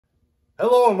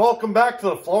Hello and welcome back to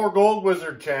the Flour Gold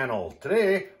Wizard channel.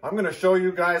 Today, I'm going to show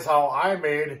you guys how I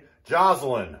made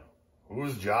Jocelyn.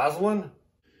 Who's Jocelyn?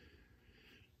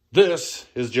 This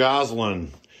is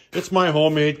Jocelyn. It's my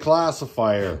homemade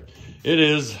classifier. It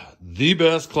is the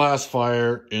best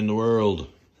classifier in the world.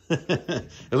 At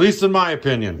least in my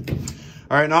opinion.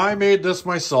 Alright, now I made this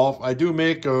myself. I do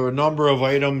make a number of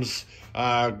items,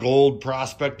 gold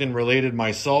prospecting related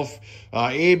myself.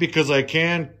 A, because I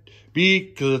can. B,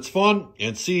 because it's fun,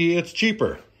 and C, it's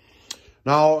cheaper.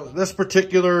 Now, this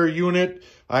particular unit,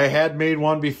 I had made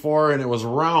one before, and it was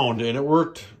round, and it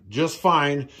worked just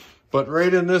fine. But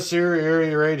right in this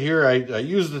area right here, I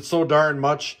used it so darn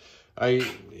much,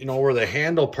 where the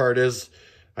handle part is,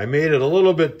 I made it a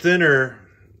little bit thinner,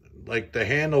 like the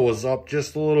handle was up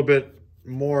just a little bit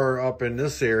more up in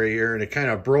this area here, and it kind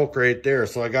of broke right there.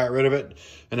 So I got rid of it,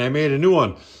 and I made a new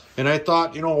one. And I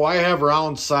thought, why have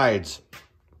round sides?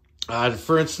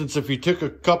 For instance, if you took a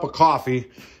cup of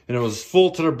coffee and it was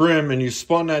full to the brim and you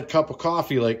spun that cup of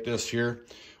coffee like this here,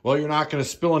 well, you're not going to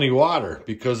spill any water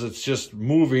because it's just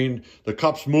moving, the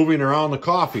cup's moving around the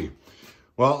coffee.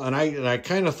 Well, and I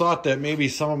kind of thought that maybe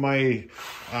some of my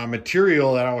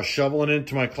material that I was shoveling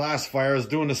into my classifier is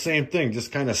doing the same thing,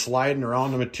 just kind of sliding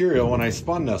around the material when I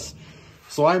spun this.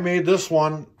 So I made this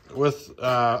one with,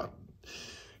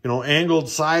 angled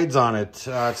sides on it.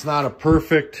 It's not a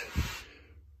perfect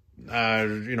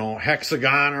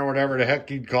hexagon or whatever the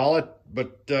heck you'd call it,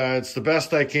 but it's the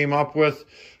best I came up with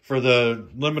for the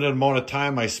limited amount of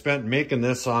time I spent making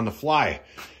this on the fly.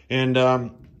 And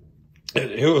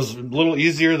it was a little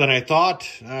easier than I thought.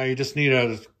 You just need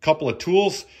a couple of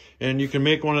tools and you can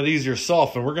make one of these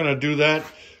yourself, and we're going to do that.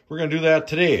 We're going to do that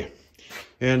today.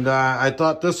 And I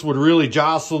thought this would really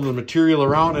jostle the material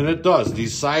around, and it does.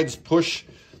 These sides push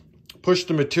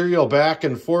the material back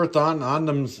and forth on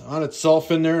itself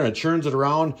in there, and it churns it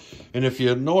around. And if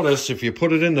you notice, if you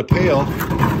put it in the pail,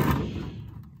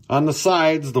 on the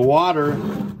sides, the water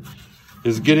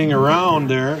is getting around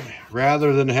there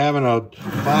rather than having a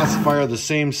classifier the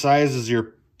same size as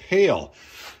your pail.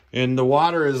 And the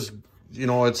water is,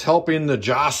 it's helping the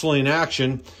jostling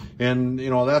action. And,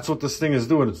 that's what this thing is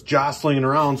doing. It's jostling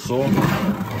around. So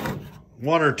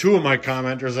one or two of my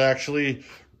commenters actually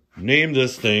named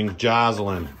this thing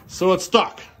Jocelyn. So it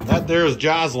stuck. That there is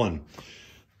Jocelyn.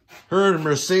 Her and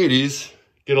Mercedes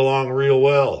get along real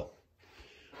well.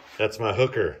 That's my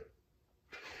hooker.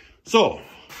 So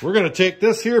we're going to take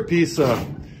this here piece of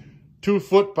 2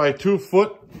 foot by 2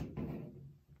 foot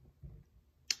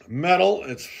metal.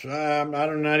 It's I'm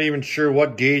not even sure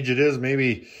what gauge it is,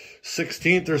 maybe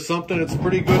 16th or something. It's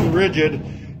pretty good and rigid,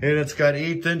 and it's got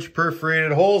 1/8-inch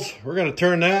perforated holes. We're going to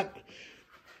turn that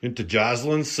into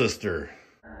Jocelyn's sister.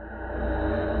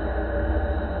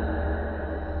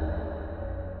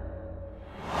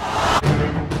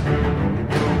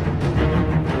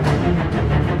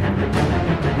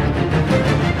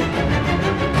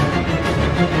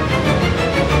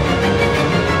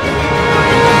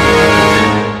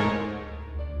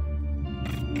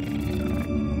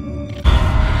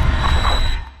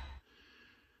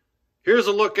 Here's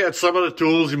a look at some of the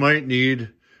tools you might need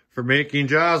for making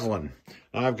Jocelyn.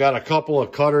 I've got a couple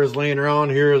of cutters laying around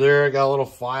here or there. I got a little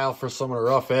file for some of the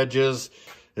rough edges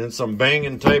and some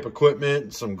banging type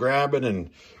equipment, some grabbing, and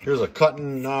here's a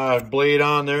cutting blade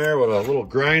on there with a little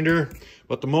grinder.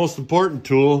 But the most important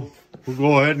tool, we'll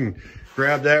go ahead and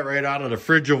grab that right out of the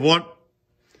fridge of one.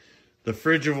 The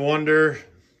fridge of wonder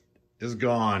is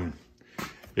gone.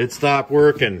 It stopped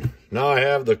working. Now I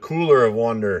have the cooler of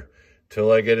wonder till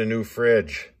I get a new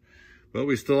fridge. But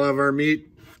we still have our meat.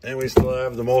 And we still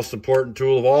have the most important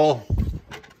tool of all,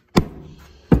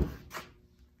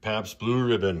 Pabst Blue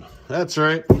Ribbon. That's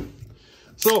right.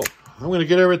 So, I'm going to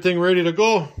get everything ready to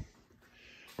go.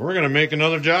 We're going to make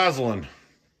another Jocelyn.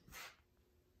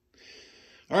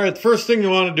 Alright, the first thing you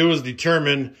want to do is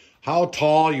determine how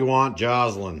tall you want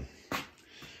Jocelyn.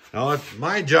 Now,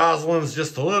 my Jocelyn's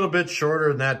just a little bit shorter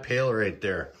than that pail right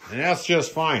there. And that's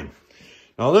just fine.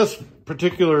 Now this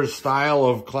particular style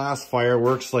of classifier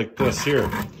works like this here.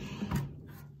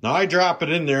 Now I drop it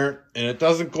in there and it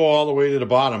doesn't go all the way to the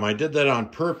bottom. I did that on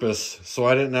purpose so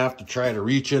I didn't have to try to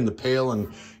reach in the pail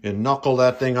and knuckle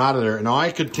that thing out of there. Now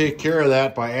I could take care of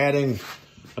that by adding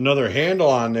another handle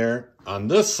on there on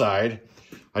this side.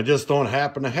 I just don't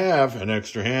happen to have an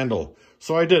extra handle,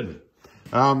 so I didn't.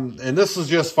 And this is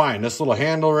just fine, this little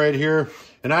handle right here,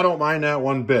 and I don't mind that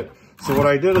one bit. So what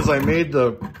I did is I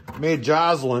made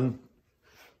Jocelyn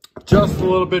just a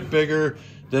little bit bigger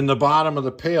than the bottom of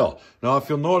the pail. Now, if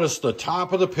you'll notice, the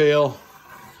top of the pail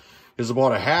is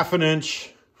about 1/2 inch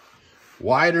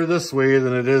wider this way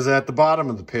than it is at the bottom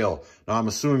of the pail. Now, I'm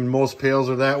assuming most pails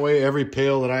are that way. Every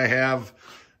pail that I have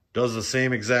does the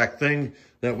same exact thing.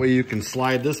 That way you can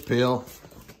slide this pail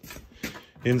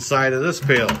inside of this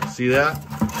pail. See that?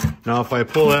 Now if I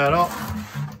pull that up,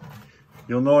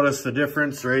 you'll notice the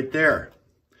difference right there.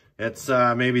 It's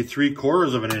maybe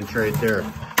 3/4 of an inch right there.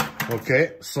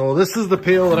 Okay, so this is the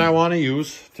pail that I want to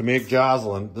use to make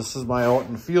Jocelyn. This is my out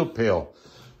in field pail.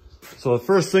 So the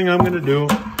first thing I'm going to do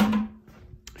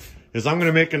is I'm going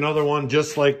to make another one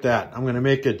just like that. I'm going to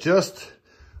make it just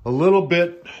a little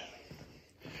bit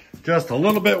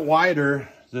wider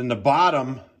than the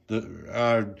bottom,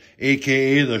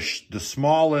 aka the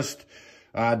smallest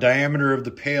diameter of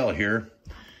the pail here.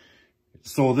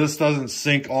 So this doesn't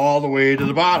sink all the way to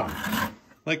the bottom,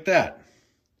 like that.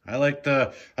 I like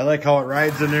how it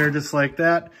rides in there just like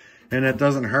that, and it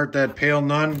doesn't hurt that pail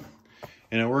none,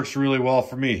 and it works really well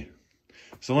for me.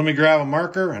 So let me grab a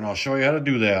marker and I'll show you how to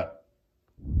do that.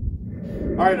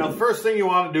 All right, now the first thing you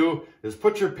want to do is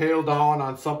put your pail down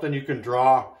on something you can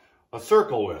draw a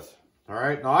circle with. All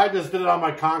right, now I just did it on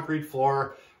my concrete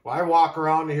floor. Well, I walk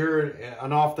around here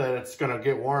enough that it's going to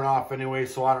get worn off anyway,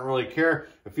 so I don't really care.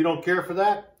 If you don't care for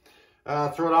that,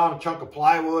 throw it on a chunk of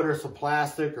plywood or some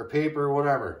plastic or paper or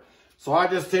whatever. So I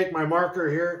just take my marker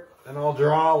here and I'll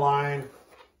draw a line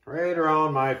right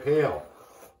around my pail,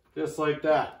 just like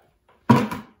that.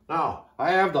 Now,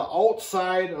 I have the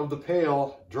outside of the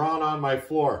pail drawn on my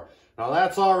floor. Now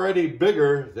that's already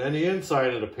bigger than the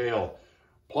inside of the pail,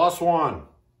 +1.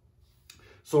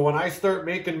 So when I start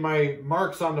making my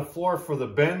marks on the floor for the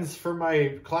bends for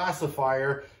my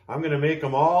classifier, I'm going to make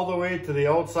them all the way to the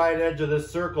outside edge of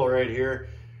this circle right here.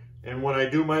 And when I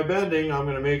do my bending, I'm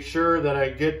going to make sure that I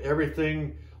get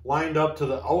everything lined up to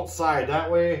the outside.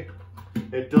 That way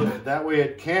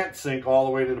it can't sink all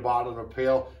the way to the bottom of the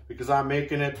pail, because I'm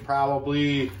making it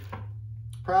probably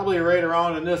right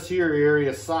around in this here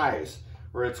area size,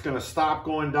 where it's going to stop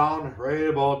going down right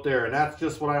about there. And that's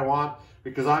just what I want,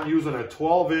 because I'm using a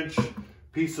 12-inch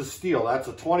piece of steel. That's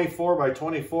a 24 by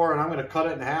 24, and I'm going to cut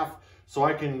it in half so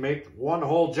I can make one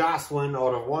whole Jocelyn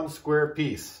out of one square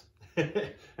piece.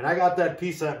 And I got that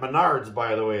piece at Menards,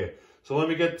 by the way. So let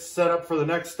me get set up for the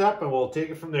next step and we'll take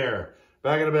it from there.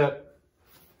 Back in a bit.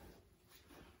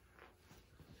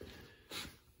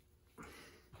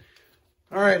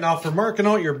 All right, now for marking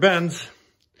out your bends,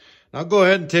 now go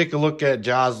ahead and take a look at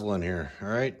Jocelyn here, all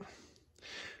right?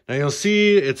 Now you'll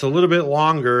see it's a little bit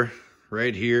longer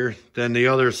right here than the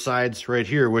other sides right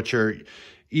here, which are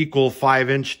equal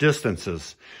 5-inch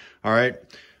distances. All right.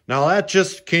 Now that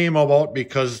just came about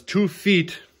because 2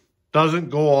 feet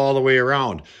doesn't go all the way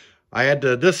around. I had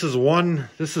to, this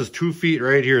is 2 feet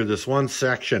right here, this one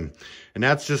section. And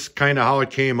that's just kind of how it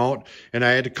came out. And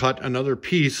I had to cut another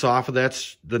piece off of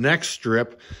the next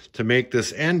strip to make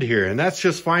this end here. And that's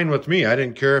just fine with me. I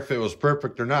didn't care if it was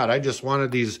perfect or not. I just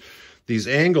wanted these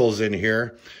angles in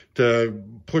here to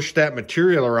push that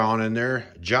material around in there,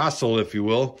 jostle, if you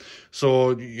will.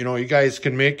 So, you know, you guys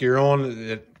can make your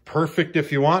own perfect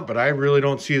if you want, but I really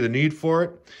don't see the need for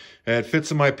it. It fits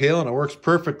in my pail and it works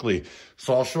perfectly.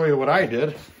 So I'll show you what I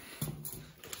did.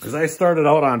 Because I started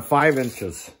out on 5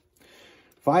 inches.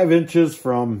 5 inches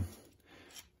from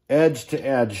edge to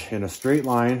edge in a straight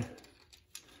line.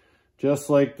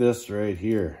 Just like this right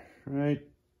here. Right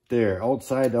there,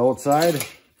 outside to outside.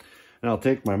 And I'll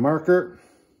take my marker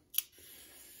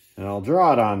and I'll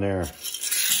draw it on there.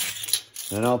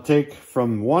 And I'll take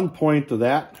from one point to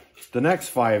that, the next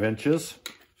 5 inches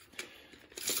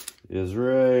is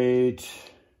right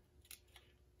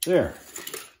there.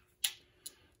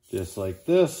 Just like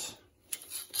this.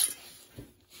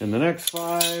 And the next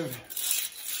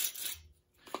 5,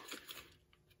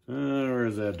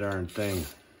 where's that darn thing?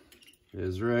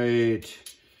 Is right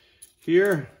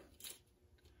here,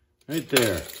 right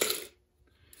there.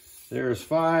 There's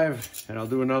 5, and I'll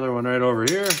do another one right over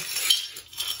here.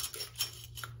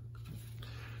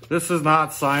 This is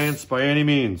not science by any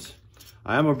means.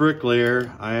 I am a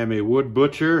bricklayer, I am a wood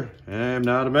butcher, and I am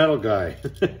not a metal guy.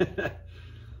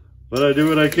 But I do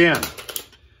what I can.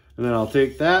 And then I'll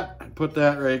take that and put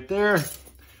that right there.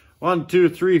 1, 2,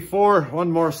 3, 4,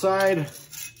 one more side.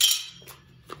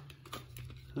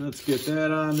 Let's get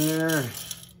that on there.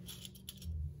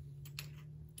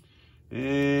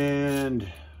 And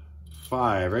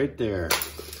 5 right there.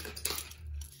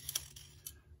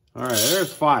 All right,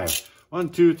 there's 5. 1,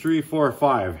 2, 3, 4,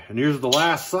 5. And here's the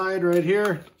last side right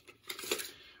here,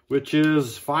 which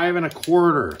is 5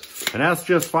 1/4. And that's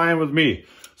just fine with me.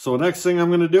 So next thing I'm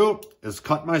going to do is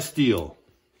cut my steel.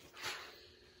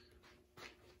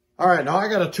 All right, now I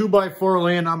got a 2x4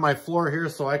 laying on my floor here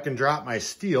so I can drop my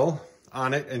steel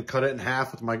on it and cut it in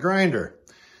half with my grinder.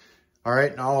 All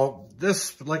right, now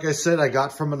this, like I said, I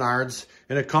got from Menards,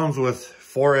 and it comes with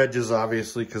 4 edges,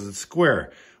 obviously, because it's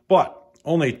square. But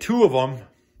only 2 of them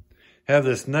have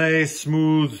this nice,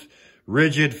 smooth,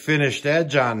 rigid, finished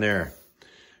edge on there.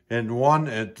 And one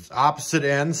at opposite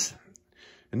ends,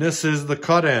 and this is the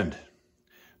cut end.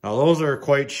 Now those are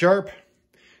quite sharp,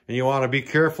 and you want to be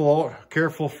careful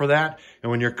for that. And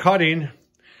when you're cutting,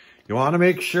 you want to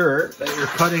make sure that you're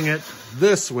cutting it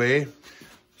this way,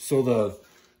 so the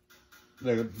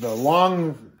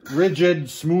long, rigid,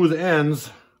 smooth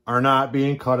ends are not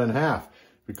being cut in half,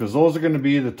 because those are going to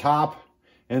be the top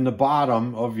and the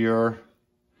bottom of your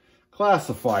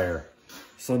classifier.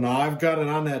 So now I've got it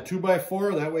on that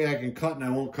 2x4, that way I can cut and I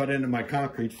won't cut into my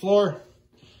concrete floor.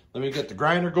 Let me get the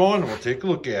grinder going and we'll take a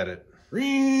look at it.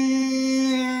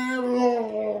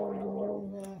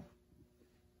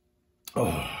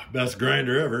 Oh, best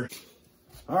grinder ever.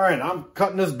 All right, I'm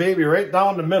cutting this baby right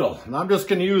down the middle, and I'm just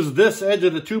gonna use this edge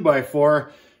of the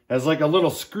 2x4 as like a little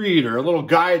screed or a little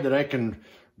guide that I can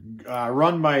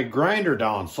run my grinder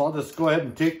down. So I'll just go ahead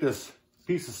and take this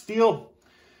piece of steel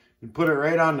and put it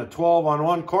right on the 12 on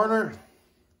one corner.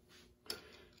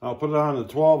 I'll put it on the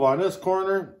 12 on this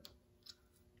corner,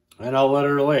 and I'll let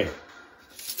her lay.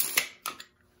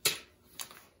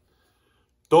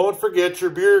 Don't forget your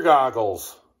beer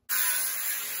goggles.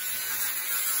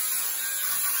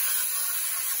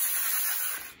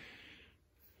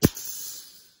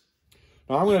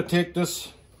 Now I'm going to take this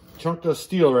chunk of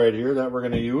steel right here that we're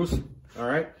going to use, all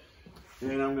right?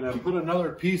 And I'm going to put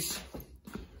another piece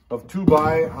of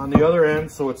 2x on the other end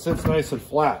so it sits nice and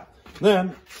flat.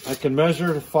 Then I can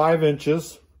measure 5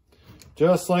 inches,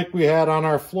 just like we had on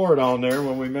our floor down there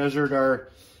when we measured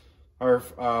our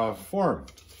form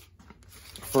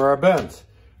for our bends.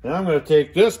 Now I'm going to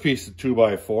take this piece of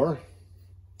 2x4.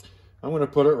 I'm going to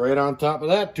put it right on top of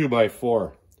that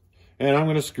 2x4, and I'm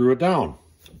going to screw it down.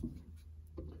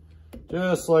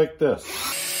 Just like this.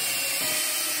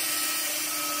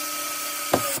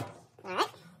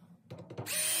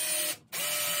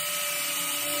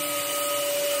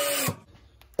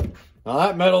 Now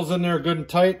that metal's in there good and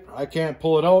tight. I can't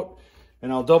pull it out.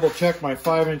 And I'll double check my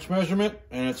 5-inch measurement,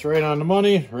 and it's right on the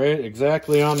money, right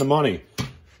exactly on the money.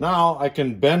 Now I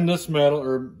can bend this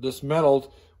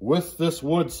metal with this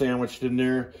wood sandwiched in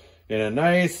there in a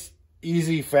nice,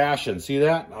 easy fashion. See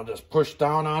that? I'll just push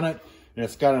down on it, and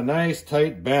it's got a nice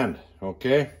tight bend,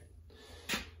 okay?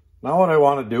 Now what I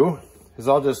want to do is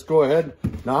I'll just go ahead.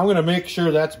 Now I'm going to make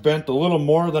sure that's bent a little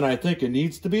more than I think it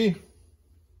needs to be.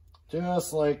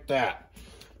 Just like that.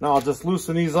 Now I'll just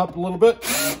loosen these up a little bit.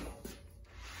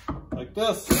 Like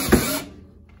this.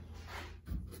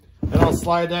 And I'll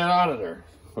slide that out of there.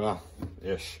 Well,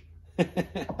 ish. Let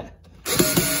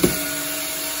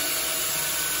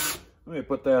me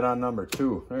put that on number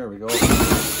 2. There we go.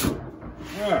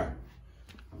 There.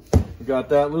 We got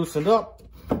that loosened up.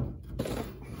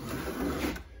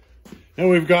 And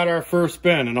we've got our first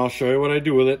bend, and I'll show you what I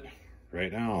do with it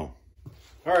right now.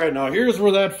 All right, now here's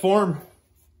where that form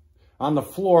on the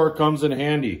floor comes in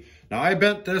handy. Now I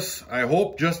bent this, I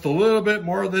hope, just a little bit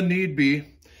more than need be.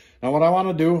 Now what I want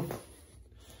to do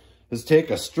is take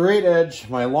a straight edge,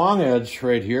 my long edge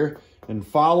right here, and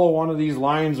follow one of these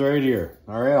lines right here.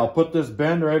 All right, I'll put this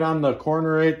bend right on the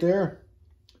corner right there,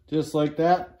 just like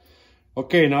that.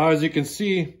 Okay, now as you can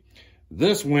see,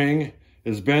 this wing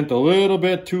is bent a little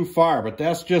bit too far, but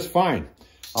that's just fine.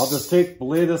 I'll just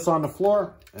lay this on the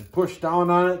floor and push down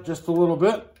on it just a little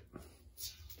bit.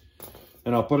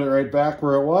 And I'll put it right back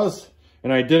where it was.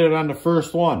 And I did it on the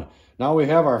first one. Now we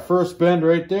have our first bend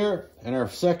right there and our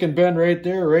second bend right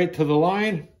there, right to the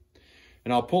line.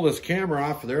 And I'll pull this camera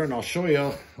off of there and I'll show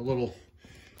you a little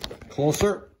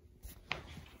closer.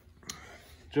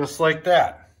 Just like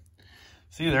that.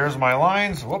 See, there's my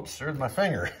lines. Whoops, there's my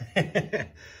finger.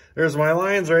 There's my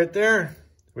lines right there.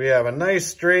 We have a nice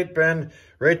straight bend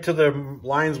right to the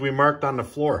lines we marked on the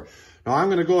floor. Now I'm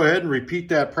going to go ahead and repeat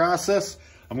that process.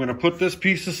 I'm going to put this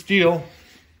piece of steel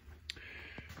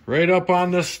right up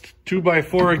on this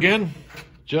 2x4 again,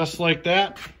 just like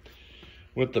that,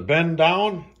 with the bend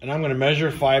down, and I'm going to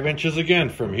measure 5 inches again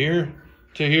from here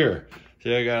to here.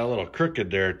 See, I got a little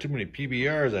crooked there, too many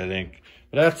PBRs, I think.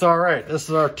 But that's all right. This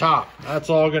is our top. That's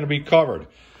all going to be covered.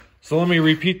 So let me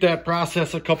repeat that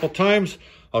process a couple times.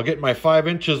 I'll get my 5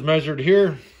 inches measured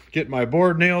here, get my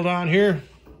board nailed on here, and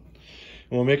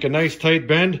we'll make a nice tight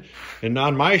bend. And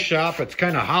on my shop, it's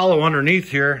kind of hollow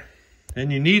underneath here, and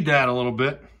you need that a little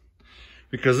bit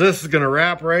because this is going to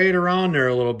wrap right around there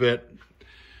a little bit.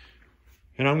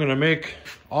 And I'm going to make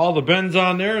all the bends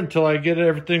on there until I get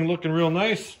everything looking real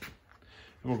nice.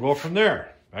 And we'll go from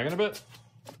there. Back in a bit.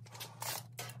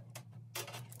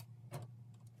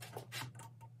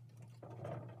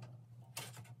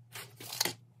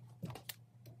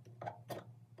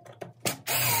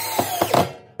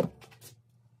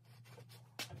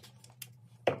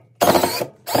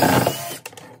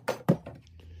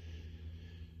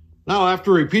 Now,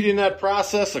 after repeating that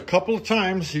process a couple of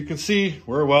times, you can see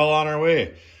we're well on our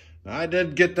way. Now, I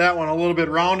did get that one a little bit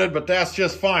rounded, but that's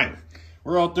just fine.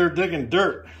 We're out there digging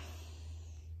dirt.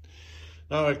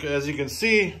 Now, as you can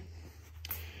see,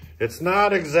 it's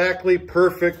not exactly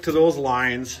perfect to those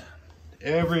lines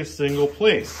every single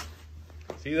place.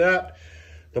 See that?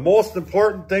 The most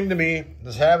important thing to me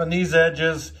is having these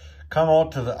edges come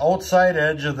out to the outside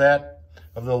edge of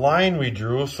the line we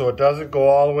drew, so it doesn't go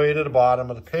all the way to the bottom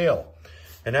of the pail.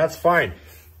 And that's fine.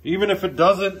 Even if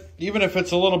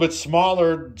it's a little bit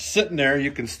smaller sitting there,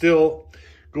 you can still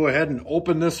go ahead and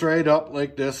open this right up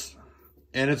like this,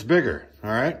 and it's bigger,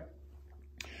 all right?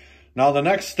 Now the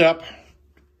next step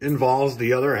involves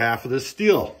the other half of the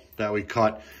steel that we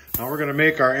cut. Now we're gonna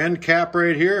make our end cap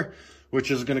right here, which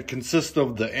is gonna consist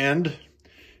of the end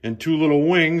and two little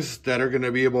wings that are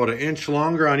gonna be about 1 inch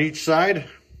longer on each side,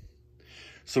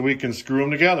 so we can screw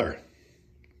them together.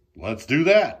 Let's do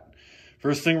that.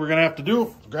 First thing we're gonna have to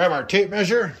do, grab our tape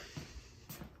measure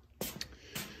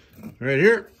right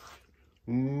here.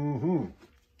 And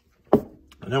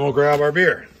then we'll grab our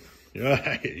beer. You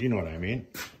know what I mean.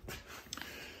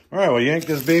 All right, we'll yank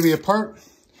this baby apart.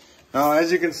 Now,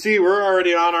 as you can see, we're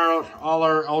already on all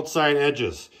our outside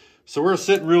edges. So we're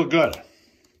sitting real good.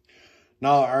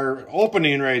 Now, our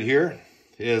opening right here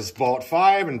is about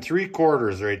 5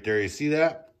 3/4 right there. You see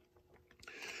that?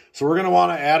 So we're gonna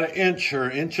wanna add 1 inch or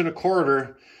 1.25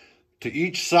 inches to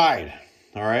each side.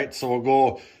 All right, so we'll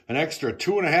go an extra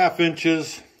 2.5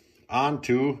 inches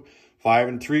onto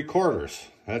 5 3/4.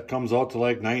 That comes out to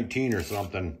like 19 or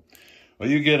something. Well,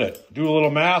 you get it. Do a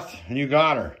little math and you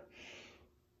got her.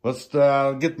 Let's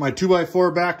get my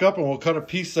 2x4 back up and we'll cut a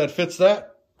piece that fits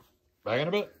that. Back in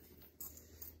a bit.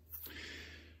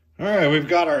 All right, we've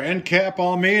got our end cap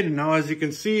all made, and now as you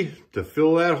can see, to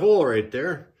fill that hole right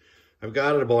there, I've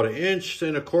got it about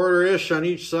 1.25 inches on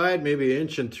each side, maybe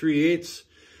 1 3/8 inches,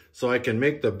 so I can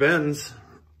make the bends.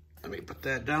 Let me put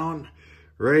that down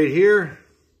right here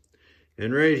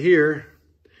and right here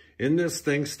in this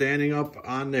thing standing up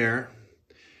on there.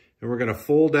 And we're gonna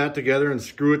fold that together and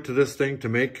screw it to this thing to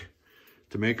make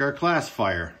our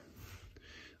classifier.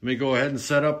 Let me go ahead and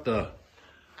set up the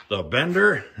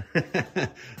bender.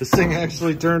 This thing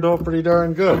actually turned out pretty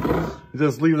darn good. You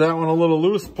just leave that one a little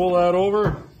loose, pull that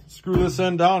over, screw this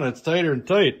end down, it's tighter and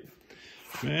tight.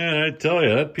 Man, I tell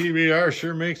you, that PBR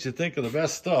sure makes you think of the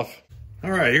best stuff.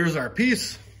 All right, here's our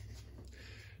piece.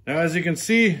 Now, as you can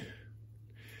see,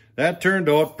 that turned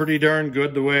out pretty darn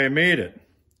good the way I made it.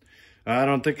 I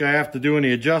don't think I have to do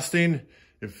any adjusting.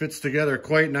 It fits together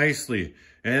quite nicely,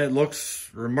 and it looks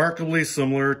remarkably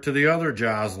similar to the other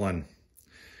Joslyn.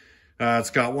 It's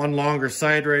got one longer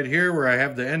side right here where I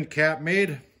have the end cap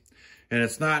made, and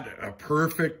it's not a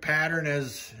perfect pattern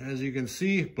as you can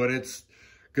see, but it's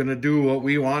gonna do what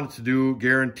we want it to do,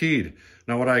 guaranteed.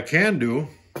 Now what I can do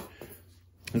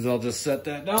is I'll just set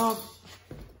that down,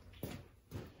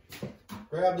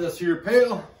 grab this here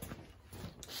pail,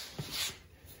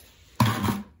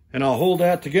 and I'll hold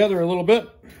that together a little bit,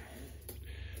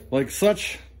 like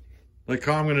such, like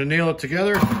how I'm gonna nail it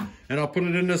together, and I'll put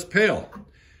it in this pail.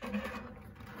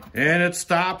 And it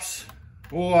stops,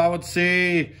 I would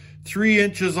say 3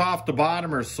 inches off the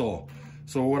bottom or so.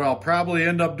 So what I'll probably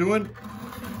end up doing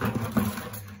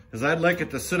is I'd like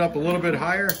it to sit up a little bit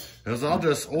higher, is I'll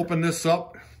just open this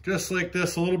up just like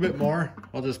this a little bit more.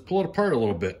 I'll just pull it apart a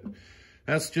little bit.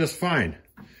 That's just fine.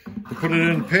 I'll put it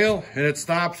in the pail and it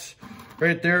stops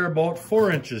right there about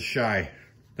 4 inches shy.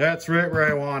 That's right where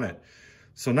I want it.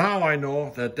 So now I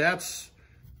know that that's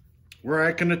where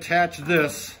I can attach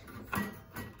this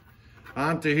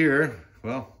onto here.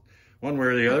 Well, one way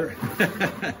or the other.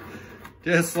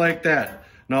 Just like that.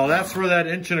 Now that's where that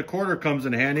 1.25 inches comes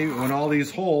in handy when all these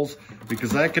holes,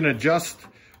 because I can adjust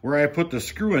where I put the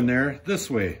screw in there this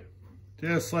way.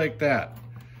 Just like that.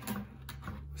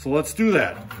 So let's do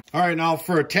that. All right, now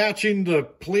for attaching the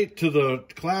plate to the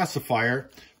classifier,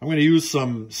 I'm going to use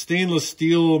some stainless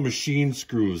steel machine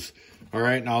screws. All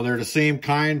right, now they're the same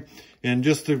kind, and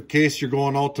just in case you're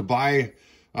going out to buy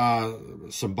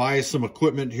some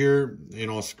equipment here, you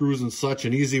know, screws and such,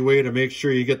 an easy way to make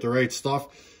sure you get the right stuff.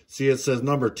 See, it says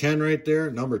number 10 right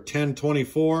there, number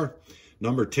 1024,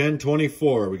 number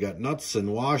 1024. We got nuts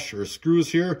and washer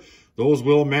screws here. Those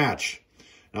will match.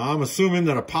 Now, I'm assuming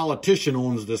that a politician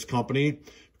owns this company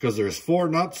because there's 4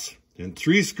 nuts and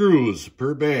 3 screws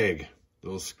per bag.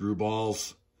 Those screw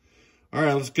balls. All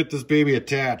right, let's get this baby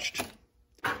attached.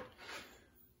 All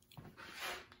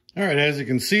right, as you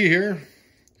can see here,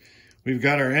 we've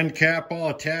got our end cap all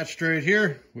attached right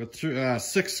here with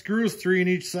 6 screws, 3 in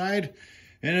each side,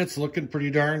 and it's looking pretty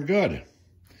darn good.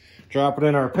 Drop it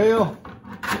in our pail,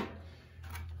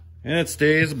 And it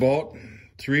stays about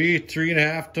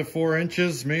 3.5 to 4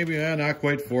 inches, maybe not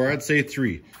quite 4, I'd say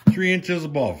 3 inches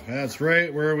above. That's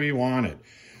right where we want it.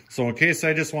 So in case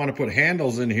I just want to put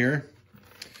handles in here,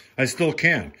 I still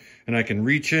can. And I can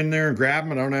reach in there and grab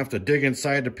them. I don't have to dig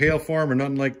inside the pail for them or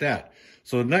nothing like that.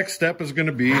 So the next step is going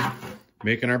to be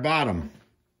making our bottom.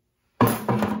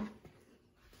 All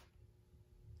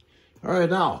right,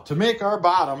 now to make our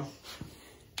bottom,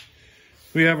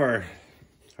 we have our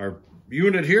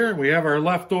unit here and we have our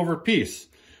leftover piece.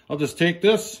 I'll just take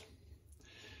this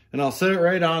and I'll set it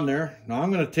right on there. Now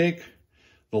I'm going to take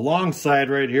the long side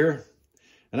right here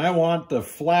and I want the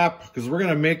flap, because we're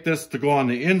going to make this to go on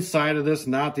the inside of this,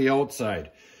 not the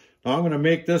outside. Now I'm going to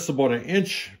make this about 1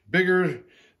 inch bigger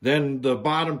than the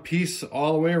bottom piece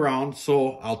all the way around.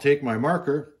 So I'll take my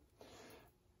marker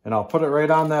and I'll put it right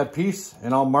on that piece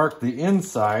and I'll mark the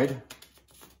inside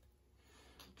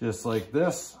just like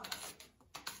this.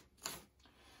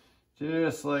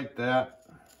 Just like that.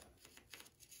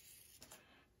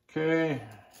 Okay.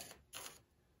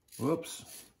 Whoops.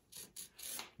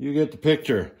 You get the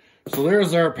picture. So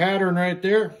there's our pattern right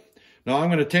there. Now I'm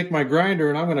going to take my grinder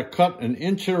and I'm going to cut 1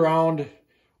 inch around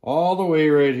all the way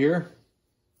right here.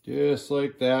 Just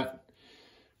like that.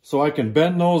 So I can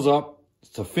bend those up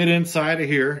to fit inside of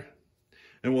here.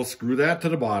 And we'll screw that to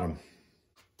the bottom.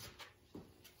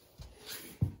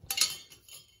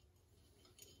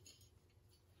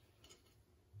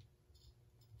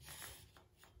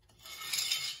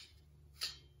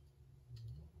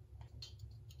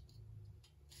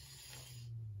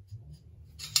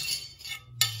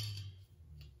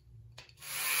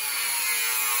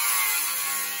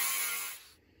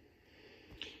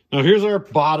 Now here's our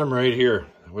bottom right here.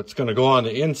 What's going to go on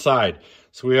the inside.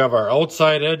 So we have our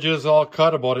outside edges all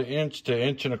cut about 1 inch to 1.25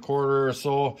 inches or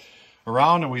so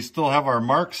around, and we still have our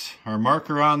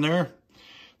marker on there,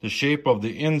 the shape of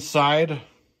the inside.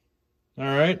 All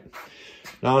right.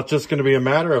 Now it's just going to be a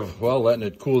matter of, well, letting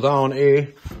it cool down,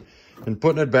 and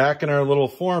putting it back in our little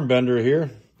form bender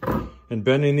here and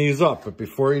bending these up. But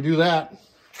before you do that,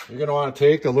 you're going to want to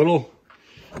take a little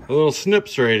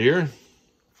snips right here,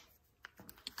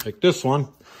 like this one.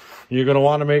 You're going to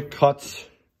want to make cuts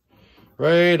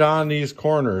right on these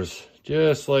corners,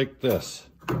 just like this,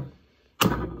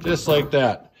 just like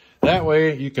that. That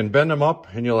way you can bend them up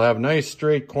and you'll have nice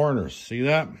straight corners. See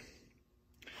that?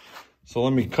 So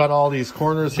let me cut all these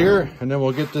corners here and then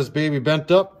we'll get this baby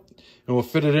bent up and we'll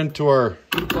fit it into our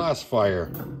classifier.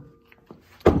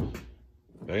 Back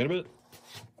in a bit.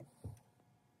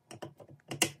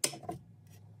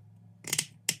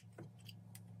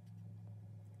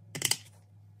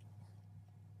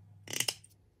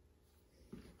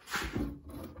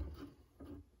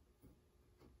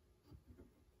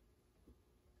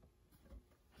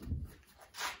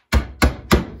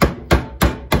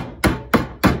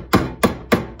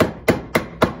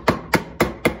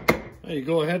 You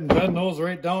go ahead and bend those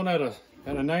right down at a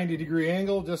 90-degree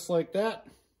angle, just like that,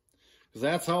 because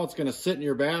that's how it's going to sit in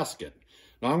your basket.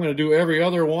 Now I'm going to do every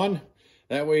other one.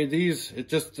 That way it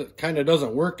just kind of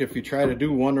doesn't work if you try to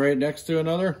do one right next to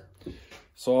another.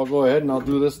 So I'll go ahead and I'll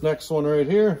do this next one right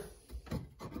here.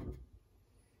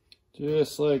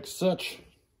 Just like such.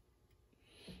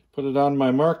 Put it on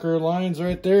my marker lines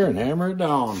right there and hammer it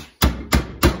down.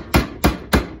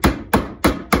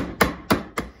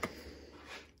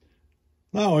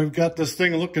 Now we've got this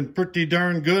thing looking pretty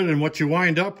darn good, and what you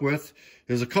wind up with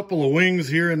is a couple of wings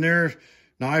here and there.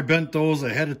 Now I bent those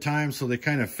ahead of time so they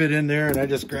kind of fit in there, and I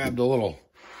just grabbed the little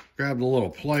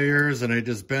pliers and I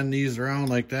just bend these around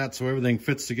like that so everything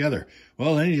fits together.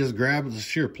 Well, then you just grab the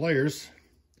shear pliers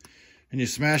and you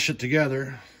smash it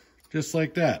together just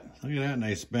like that. Look at that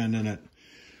nice bend in it.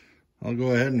 I'll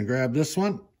go ahead and grab this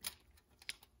one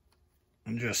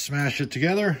and just smash it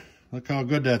together. Look how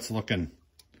good that's looking.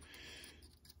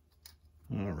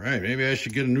 All right, maybe I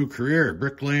should get a new career,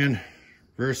 bricklaying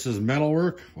versus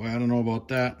metalwork. Well, I don't know about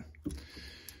that.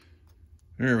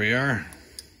 There we are.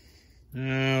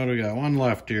 Now we got one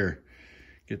left here.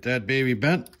 Get that baby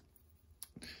bent.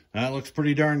 That looks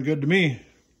pretty darn good to me.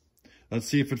 Let's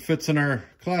see if it fits in our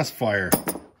classifier.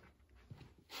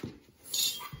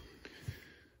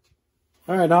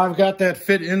 All right, now I've got that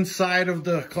fit inside of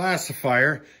the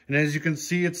classifier, and as you can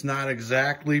see, it's not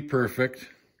exactly perfect.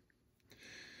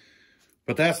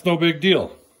 But that's no big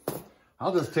deal.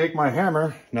 I'll just take my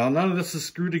hammer. Now, none of this is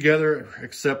screwed together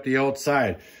except the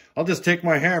outside. I'll just take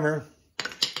my hammer,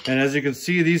 and as you can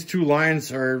see, these two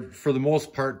lines are, for the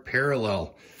most part,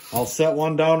 parallel. I'll set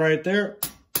one down right there.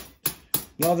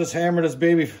 And I'll just hammer this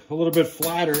baby a little bit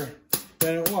flatter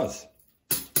than it was.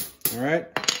 All right?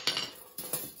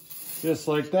 Just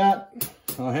like that.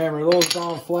 I'll hammer those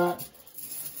down flat.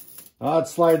 It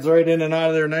slides right in and out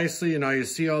of there nicely. And now you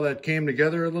see how that came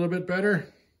together a little bit better.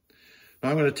 Now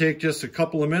I'm going to take just a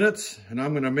couple of minutes and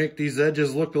I'm going to make these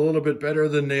edges look a little bit better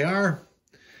than they are.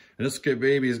 And this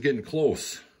baby is getting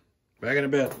close. Back in a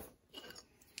bit.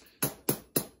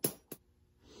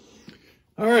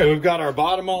 All right, we've got our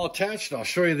bottom all attached. I'll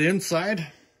show you the inside.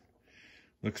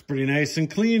 Looks pretty nice and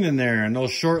clean in there. And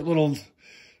those short little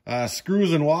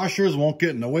screws and washers won't get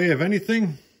in the way of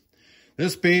anything.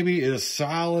 This baby is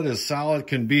solid as solid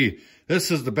can be.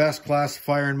 This is the best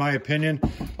classifier in my opinion.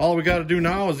 All we got to do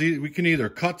now is we can either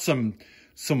cut some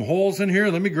holes in here.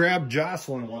 Let me grab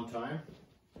Jocelyn one time.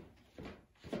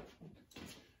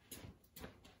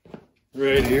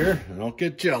 Right here. Don't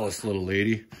get jealous, little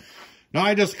lady. Now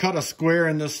I just cut a square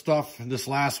in this stuff, this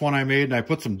last one I made, and I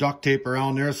put some duct tape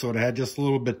around there so it had just a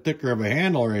little bit thicker of a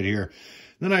handle right here.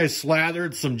 Then I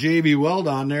slathered some JB Weld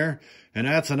on there, and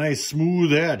that's a nice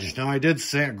smooth edge. Now I did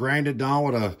grind it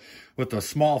down with a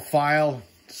small file,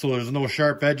 so there's no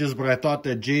sharp edges, but I thought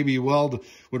that JB Weld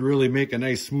would really make a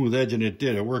nice smooth edge, and it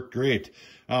did. It worked great.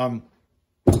 For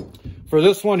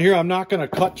this one here, I'm not going to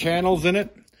cut channels in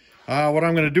it. What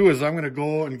I'm going to do is I'm going to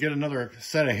go and get another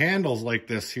set of handles like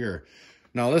this here.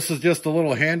 Now this is just a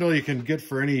little handle you can get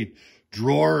for any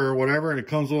drawer or whatever, and it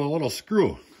comes with a little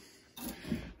screw.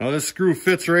 Now this screw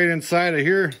fits right inside of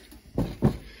here,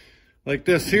 like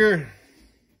this here,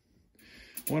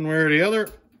 one way or the other,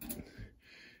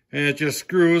 and it just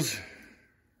screws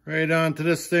right onto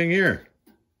this thing here.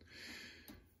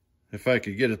 If I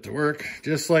could get it to work,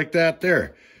 just like that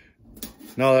there.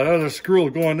 Now that other screw will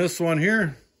go in this one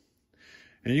here.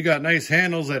 And you got nice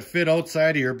handles that fit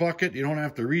outside of your bucket. You don't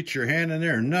have to reach your hand in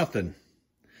there or nothing.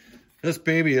 This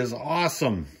baby is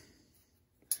awesome.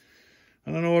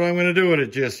 I don't know what I'm going to do with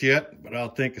it just yet, but I'll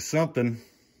think of something.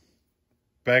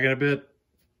 Back in a bit.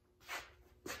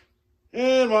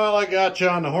 And while I got you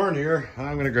on the horn here,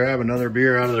 I'm going to grab another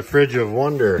beer out of the fridge of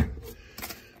wonder.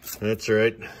 That's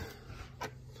right.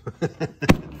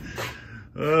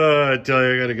 Oh, I tell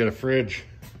you, I got to get a fridge.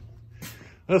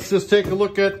 Let's just take a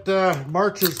look at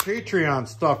March's Patreon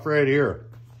stuff right here.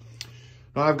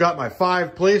 Now I've got my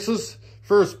 5 places.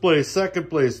 First place, second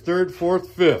place, third, fourth,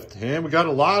 fifth. And we got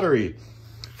a lottery.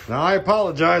 Now I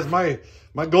apologize, my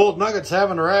gold nuggets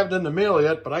haven't arrived in the mail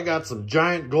yet, but I got some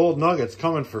giant gold nuggets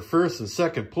coming for first and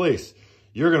second place.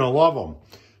 You're going to love them.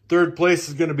 Third place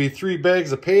is going to be 3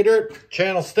 bags of pay dirt,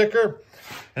 channel sticker.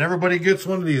 And everybody gets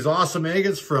one of these awesome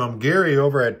agates from Gary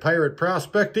over at Pirate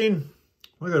Prospecting.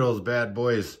 Look at those bad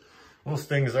boys. Those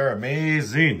things are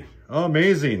amazing.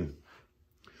 Amazing.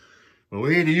 Well,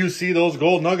 wait till you see those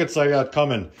gold nuggets I got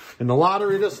coming. In the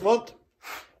lottery this month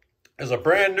is a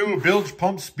brand new bilge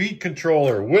pump speed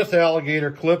controller with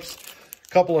alligator clips, a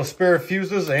couple of spare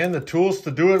fuses, and the tools to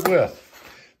do it with.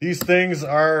 These things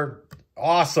are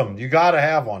awesome. You got to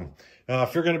have one.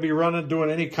 If you're going to be doing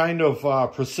any kind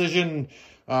of precision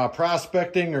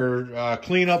prospecting or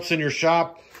cleanups in your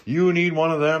shop, you need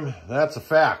one of them. That's a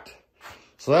fact.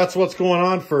 So that's what's going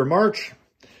on for March.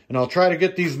 And I'll try to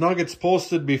get these nuggets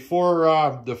posted before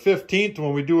the 15th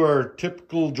when we do our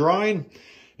typical drawing.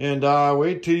 And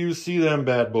wait till you see them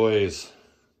bad boys.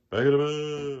 Back in a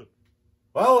bit.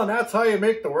 Well, and that's how you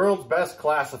make the world's best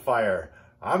classifier.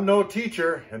 I'm no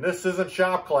teacher, and this isn't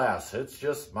shop class. It's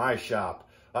just my shop.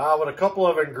 With a couple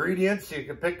of ingredients you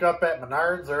can pick up at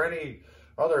Menards or any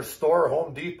other store,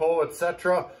 Home Depot,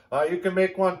 etc. You can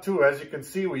make one too. As you can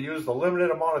see, we used a limited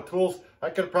amount of tools. I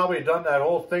could have probably done that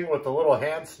whole thing with the little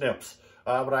hand snips,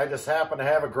 but I just happen to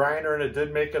have a grinder and it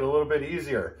did make it a little bit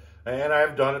easier. And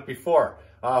I've done it before.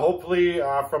 Hopefully,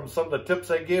 from some of the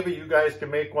tips I gave you, you guys can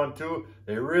make one too.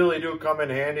 They really do come in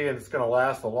handy and it's going to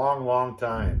last a long, long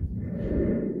time.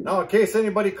 Now, in case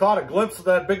anybody caught a glimpse of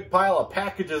that big pile of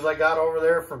packages I got over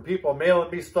there from people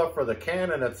mailing me stuff for the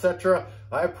Canon, etc.,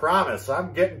 I promise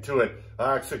I'm getting to it.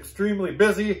 It's extremely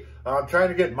busy. I'm trying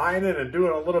to get mining and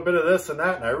doing a little bit of this and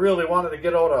that, and I really wanted to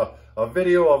get out a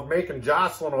video of making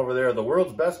Jocelyn over there the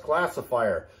world's best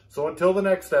classifier. So until the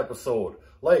next episode,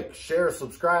 like, share,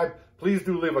 subscribe. Please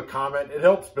do leave a comment. It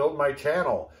helps build my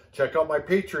channel. Check out my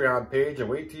Patreon page and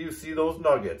wait till you see those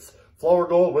nuggets. Flower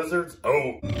Gold Wizards,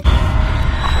 out.